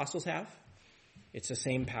that the apostles have. It's the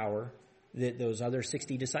same power that those other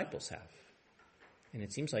 60 disciples have. And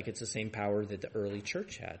it seems like it's the same power that the early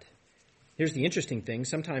church had. Here's the interesting thing.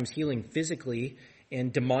 Sometimes healing physically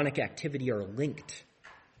and demonic activity are linked.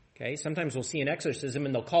 Okay, sometimes we'll see an exorcism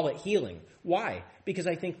and they'll call it healing. Why? Because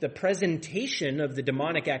I think the presentation of the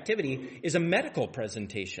demonic activity is a medical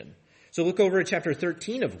presentation. So look over at chapter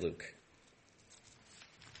 13 of Luke.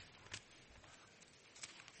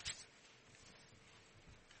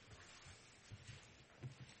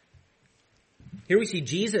 Here we see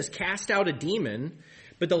Jesus cast out a demon,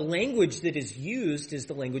 but the language that is used is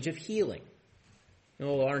the language of healing.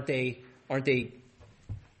 No, aren't they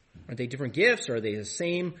different gifts? Are they the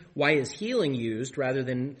same? Why is healing used rather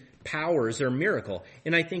than powers or miracle?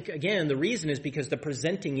 And I think, again, the reason is because the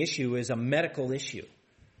presenting issue is a medical issue,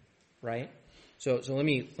 right? So let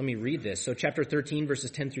me read this. So chapter 13, verses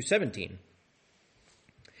 10 through 17.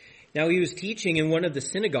 Now he was teaching in one of the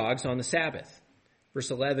synagogues on the Sabbath. Verse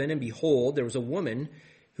 11, and behold, there was a woman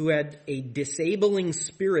who had a disabling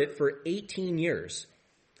spirit for 18 years.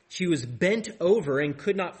 She was bent over and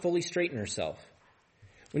could not fully straighten herself.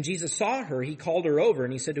 When Jesus saw her, he called her over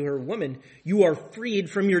and he said to her, Woman, you are freed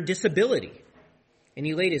from your disability. And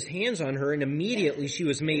he laid his hands on her, and immediately she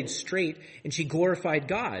was made straight, and she glorified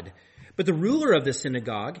God. But the ruler of the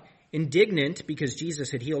synagogue, indignant because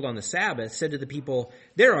Jesus had healed on the Sabbath, said to the people,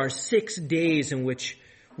 There are 6 days in which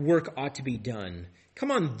work ought to be done.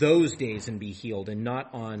 Come on those days and be healed, and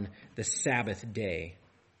not on the Sabbath day.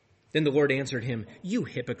 Then the Lord answered him, You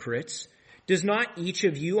hypocrites! Does not each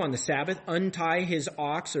of you on the Sabbath untie his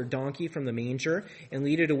ox or donkey from the manger and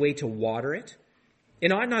lead it away to water it?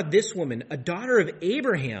 And ought not this woman, a daughter of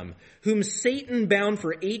Abraham, whom Satan bound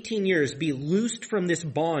for 18 years, be loosed from this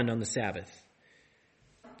bond on the Sabbath?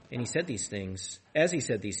 And he said these things,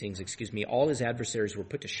 all his adversaries were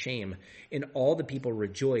put to shame, and all the people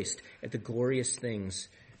rejoiced at the glorious things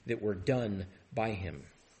that were done by him.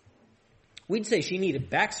 We'd say she needed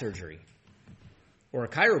back surgery, or a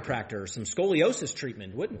chiropractor, or some scoliosis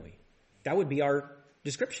treatment, wouldn't we? That would be our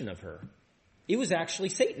description of her. It was actually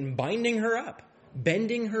Satan binding her up,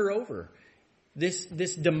 bending her over. This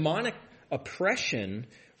demonic oppression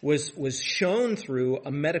was shown through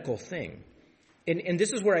a medical thing. And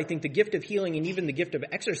this is where I think the gift of healing and even the gift of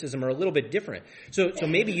exorcism are a little bit different. So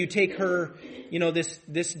maybe you take her,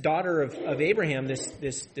 this daughter of Abraham,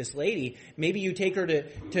 this lady, maybe you take her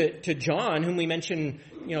to John, whom we mentioned,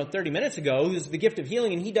 30 minutes ago, who's the gift of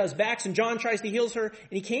healing, and he does backs, and John tries to heal her,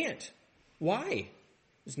 and he can't. Why?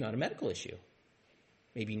 It's not a medical issue.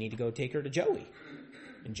 Maybe you need to go take her to Joey.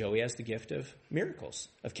 And Joey has the gift of miracles,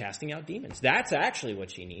 of casting out demons. That's actually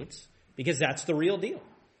what she needs, because that's the real deal.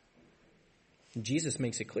 And Jesus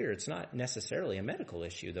makes it clear it's not necessarily a medical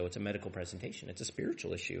issue, though it's a medical presentation. It's a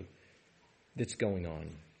spiritual issue that's going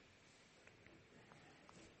on.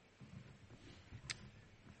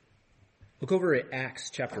 Look over at Acts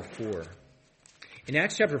chapter 4. In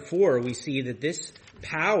Acts chapter 4, we see that this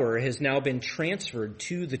power has now been transferred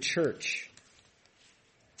to the church.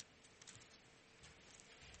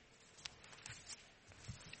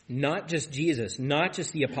 Not just Jesus, not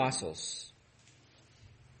just the apostles.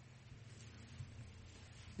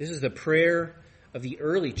 This is the prayer of the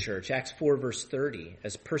early church, Acts 4, verse 30,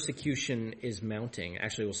 as persecution is mounting.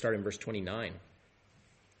 Actually, we'll start in verse 29.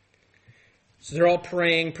 So they're all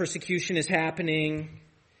praying, persecution is happening.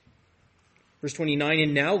 Verse 29,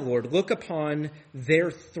 and now, Lord, look upon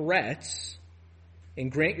their threats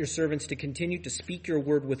and grant your servants to continue to speak your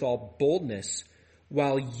word with all boldness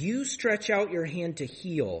while you stretch out your hand to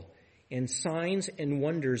heal, and signs and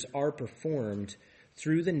wonders are performed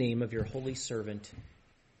through the name of your holy servant,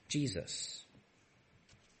 Jesus.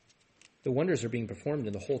 The wonders are being performed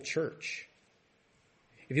in the whole church.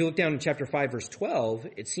 If you look down in chapter 5, verse 12,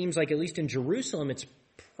 it seems like at least in Jerusalem, it's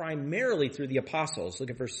primarily through the apostles. Look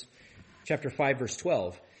at chapter 5, verse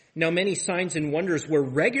 12. Now many signs and wonders were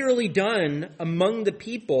regularly done among the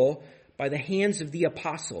people by the hands of the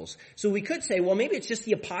apostles. So we could say, well, maybe it's just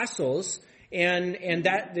the apostles, and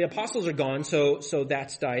that the apostles are gone, so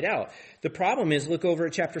that's died out. The problem is, look over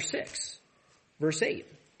at chapter 6, verse 8.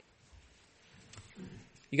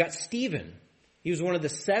 You got Stephen. He was one of the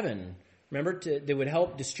 7, remember, that would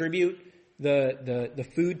help distribute the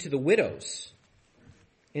food to the widows.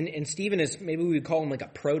 And Stephen is, maybe we would call him like a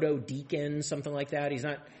proto-deacon, something like that. He's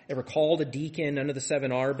not ever called a deacon. None of the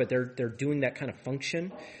 7 are, but they're doing that kind of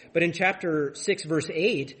function. But in chapter 6, verse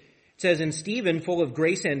 8, it says, and Stephen, full of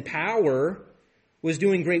grace and power, was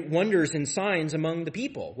doing great wonders and signs among the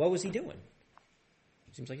people. What was he doing?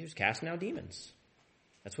 It seems like he was casting out demons.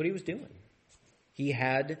 That's what he was doing. He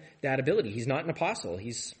had that ability. He's not an apostle.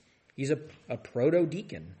 He's a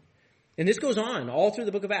proto-deacon. And this goes on all through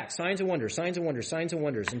the book of Acts. Signs and wonders, signs and wonders, signs and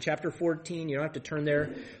wonders. In chapter 14, you don't have to turn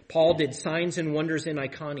there, Paul did signs and wonders in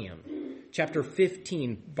Iconium. Chapter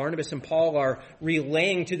 15, Barnabas and Paul are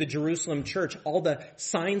relaying to the Jerusalem church all the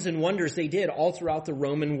signs and wonders they did all throughout the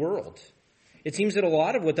Roman world. It seems that a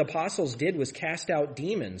lot of what the apostles did was cast out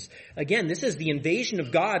demons. Again, this is the invasion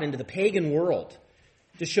of God into the pagan world,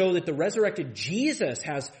 to show that the resurrected Jesus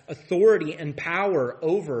has authority and power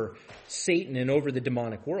over Satan and over the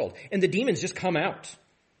demonic world. And the demons just come out.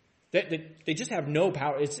 They just have no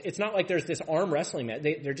power. It's not like there's this arm wrestling match.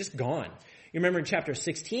 They're just gone. You remember in chapter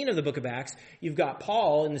 16 of the book of Acts, you've got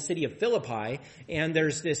Paul in the city of Philippi, and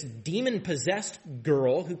there's this demon-possessed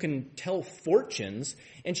girl who can tell fortunes,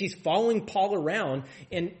 and she's following Paul around,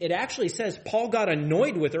 and it actually says Paul got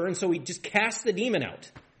annoyed with her, and so he just cast the demon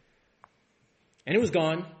out. And it was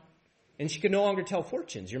gone, and she could no longer tell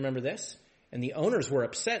fortunes. You remember this? And the owners were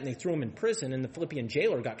upset, and they threw him in prison, and the Philippian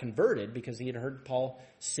jailer got converted because he had heard Paul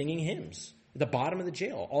singing hymns at the bottom of the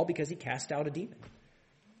jail, all because he cast out a demon.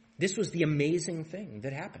 This was the amazing thing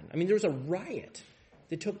that happened. I mean, there was a riot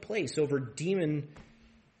that took place over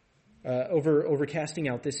over casting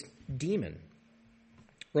out this demon.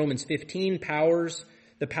 Romans 15,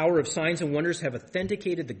 the power of signs and wonders have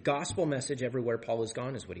authenticated the gospel message everywhere Paul has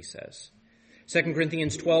gone, is what he says. 2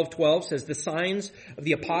 Corinthians 12:12 says, the signs of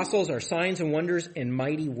the apostles are signs and wonders and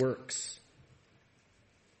mighty works.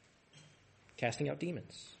 Casting out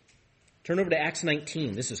demons. Turn over to Acts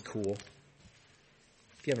 19. This is cool.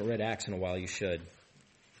 If you haven't read Acts in a while, you should.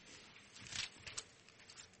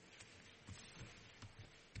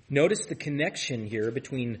 Notice the connection here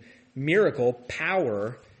between miracle,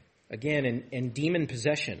 power, again, and demon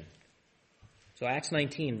possession. So Acts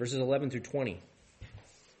 19, verses 11 through 20. It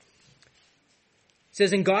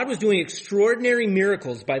says, and God was doing extraordinary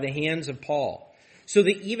miracles by the hands of Paul, so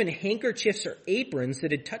that even handkerchiefs or aprons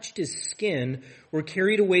that had touched his skin were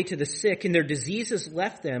carried away to the sick, and their diseases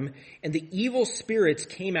left them, and the evil spirits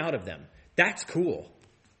came out of them. That's cool,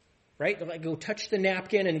 right? Like, go touch the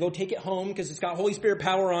napkin and go take it home because it's got Holy Spirit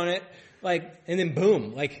power on it, and then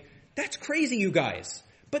boom. That's crazy, you guys.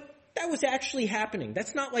 But that was actually happening.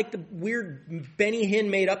 That's not like the weird Benny Hinn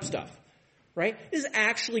made up stuff, right? This is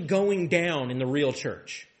actually going down in the real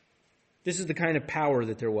church. This is the kind of power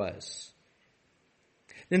that there was.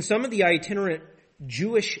 Then some of the itinerant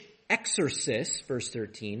Jewish exorcists, verse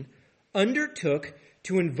 13, undertook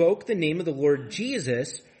to invoke the name of the Lord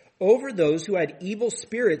Jesus over those who had evil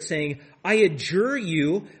spirits, saying, I adjure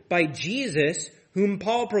you by Jesus whom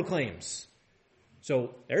Paul proclaims.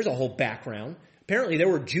 So there's a whole background. Apparently there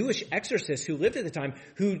were Jewish exorcists who lived at the time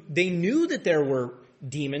who they knew that there were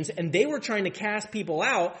demons and they were trying to cast people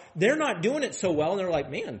out. They're not doing it so well, and they're like,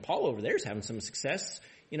 man, Paul over there is having some success,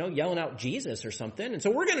 yelling out Jesus or something. And so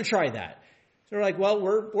we're going to try that. So they're like, well,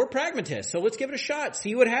 we're pragmatists, so let's give it a shot,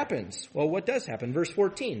 see what happens. Well, what does happen? Verse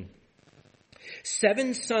 14.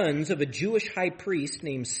 7 sons of a Jewish high priest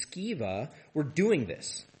named Sceva were doing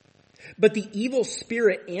this. But the evil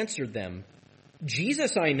spirit answered them,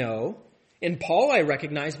 Jesus I know, and Paul I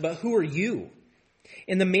recognize, but who are you?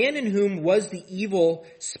 And the man in whom was the evil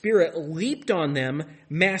spirit leaped on them,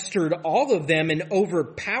 mastered all of them, and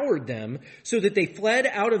overpowered them, so that they fled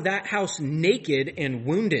out of that house naked and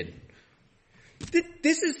wounded.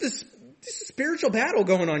 This is spiritual battle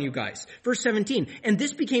going on, you guys. Verse 17, and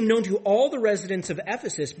this became known to all the residents of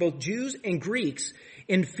Ephesus, both Jews and Greeks,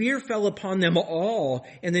 and fear fell upon them all,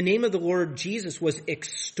 and the name of the Lord Jesus was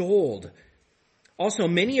extolled. Also,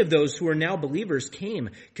 many of those who are now believers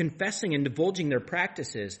came, confessing and divulging their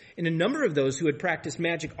practices. And a number of those who had practiced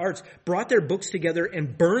magic arts brought their books together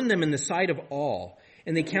and burned them in the sight of all.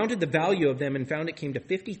 And they counted the value of them and found it came to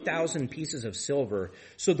 50,000 pieces of silver.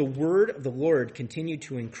 So the word of the Lord continued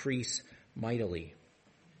to increase mightily.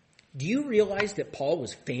 Do you realize that Paul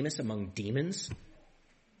was famous among demons?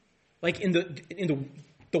 Like in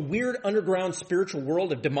the weird underground spiritual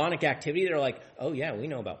world of demonic activity, they're like, oh yeah, we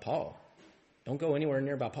know about Paul. Don't go anywhere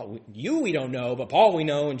near about Paul. We don't know, but Paul we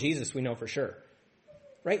know, and Jesus we know for sure.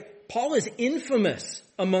 Right? Paul is infamous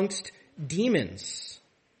amongst demons.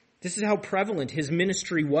 This is how prevalent his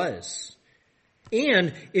ministry was.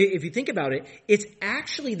 And if you think about it, it's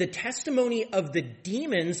actually the testimony of the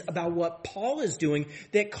demons about what Paul is doing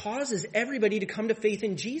that causes everybody to come to faith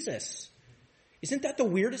in Jesus. Isn't that the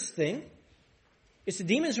weirdest thing? It's the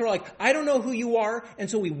demons who are like, I don't know who you are,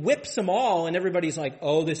 and so he whips them all, and everybody's like,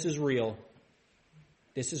 oh, this is real.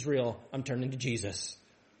 This is real. I'm turning to Jesus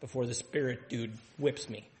before the spirit dude whips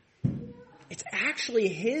me. It's actually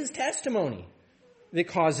his testimony that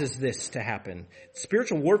causes this to happen. The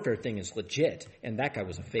spiritual warfare thing is legit, and that guy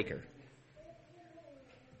was a faker.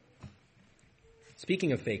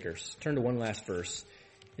 Speaking of fakers, turn to one last verse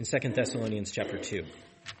in 2 Thessalonians chapter 2.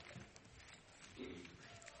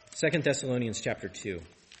 2 Thessalonians chapter 2.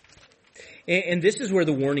 And this is where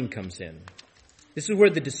the warning comes in. This is where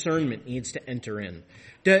the discernment needs to enter in.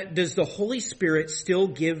 Does the Holy Spirit still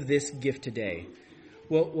give this gift today?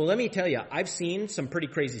 Well, let me tell you, I've seen some pretty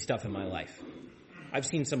crazy stuff in my life. I've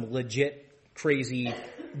seen some legit, crazy,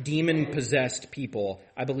 demon-possessed people.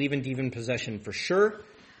 I believe in demon possession for sure.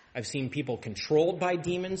 I've seen people controlled by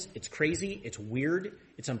demons. It's crazy. It's weird.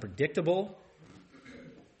 It's unpredictable.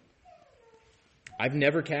 I've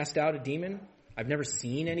never cast out a demon. I've never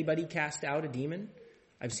seen anybody cast out a demon.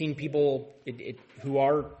 I've seen people who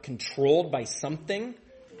are controlled by something,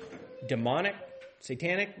 demonic,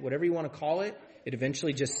 satanic, whatever you want to call it. It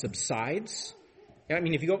eventually just subsides. I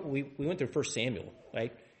mean, if you go, we went through 1 Samuel,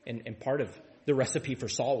 right? And part of the recipe for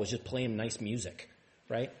Saul was just playing nice music,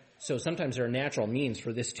 right? So sometimes there are natural means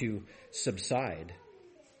for this to subside.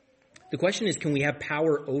 The question is, can we have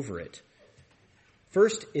power over it?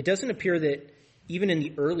 First, it doesn't appear that even in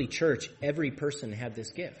the early church, every person had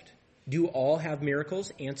this gift. Do all have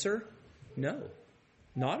miracles? Answer, no.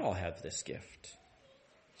 Not all have this gift.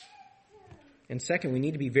 And second, we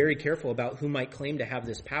need to be very careful about who might claim to have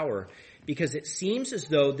this power, because it seems as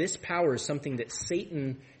though this power is something that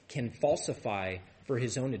Satan can falsify for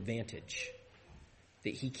his own advantage.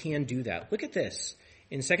 That he can do that. Look at this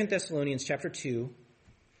in 2 Thessalonians chapter 2,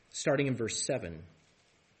 starting in verse 7.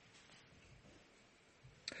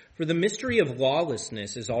 For the mystery of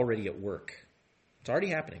lawlessness is already at work. It's already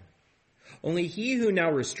happening. Only he who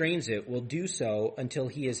now restrains it will do so until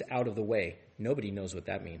he is out of the way. Nobody knows what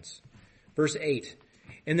that means. Verse 8.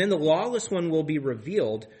 And then the lawless one will be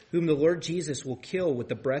revealed, whom the Lord Jesus will kill with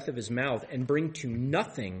the breath of his mouth and bring to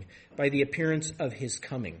nothing by the appearance of his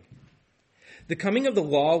coming. The coming of the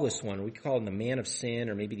lawless one, we call him the man of sin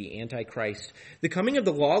or maybe the Antichrist. The coming of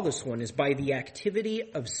the lawless one is by the activity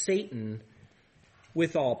of Satan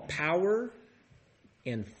with all power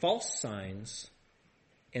and false signs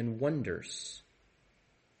and wonders,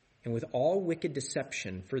 and with all wicked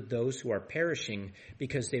deception for those who are perishing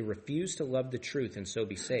because they refuse to love the truth and so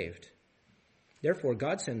be saved. Therefore,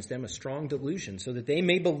 God sends them a strong delusion so that they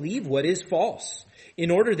may believe what is false,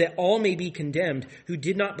 in order that all may be condemned who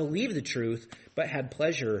did not believe the truth, but had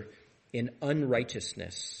pleasure in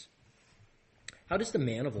unrighteousness. How does the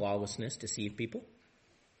man of lawlessness deceive people?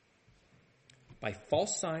 By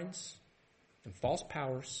false signs and false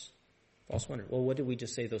powers, false wonder. Well, what did we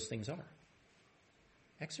just say those things are?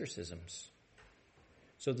 Exorcisms.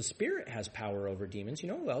 So the Spirit has power over demons. You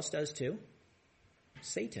know who else does too?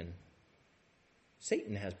 Satan.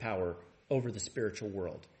 Satan has power over the spiritual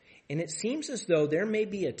world. And it seems as though there may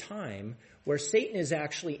be a time where Satan is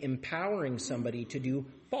actually empowering somebody to do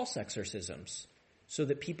false exorcisms so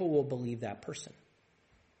that people will believe that person.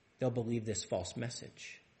 They'll believe this false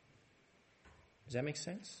message. Does that make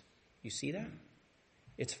sense? You see that?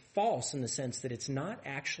 It's false in the sense that it's not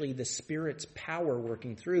actually the Spirit's power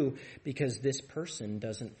working through, because this person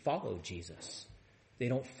doesn't follow Jesus. They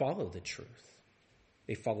don't follow the truth.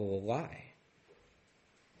 They follow a lie.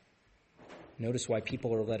 Notice why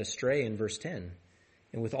people are led astray in verse 10.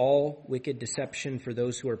 And with all wicked deception for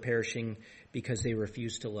those who are perishing because they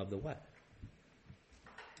refuse to love the what?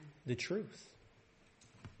 The truth.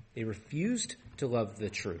 They refused to love the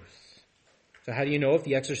truth. So how do you know if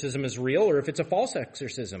the exorcism is real or if it's a false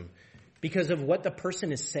exorcism? Because of what the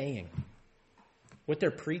person is saying, what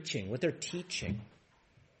they're preaching, what they're teaching,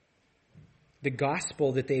 the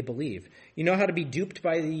gospel that they believe. You know how to be duped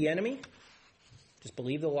by the enemy? Just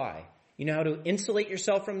believe the lie. You know how to insulate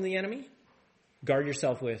yourself from the enemy? Guard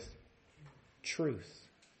yourself with truth,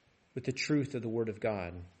 with the truth of the Word of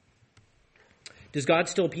God. Does God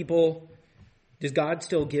still give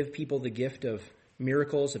people the gift of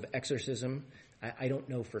miracles, of exorcism? I don't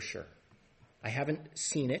know for sure. I haven't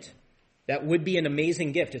seen it. That would be an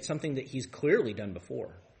amazing gift. It's something that he's clearly done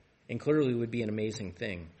before, and clearly would be an amazing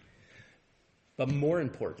thing. But more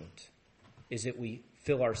important is that we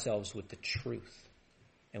fill ourselves with the truth,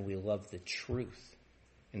 and we love the truth,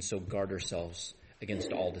 and so guard ourselves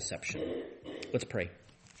against all deception. Let's pray.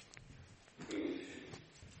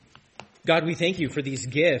 God, we thank you for these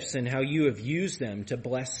gifts and how you have used them to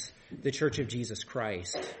bless the Church of Jesus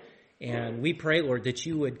Christ. And we pray, Lord, that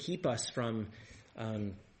you would keep us from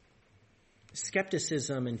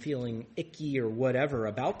skepticism and feeling icky or whatever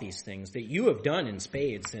about these things that you have done in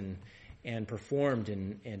spades and performed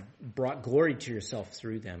and brought glory to yourself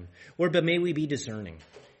through them. Lord, but may we be discerning,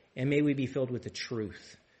 and may we be filled with the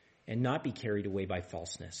truth and not be carried away by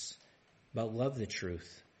falseness, but love the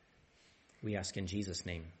truth. We ask in Jesus'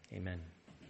 name, amen.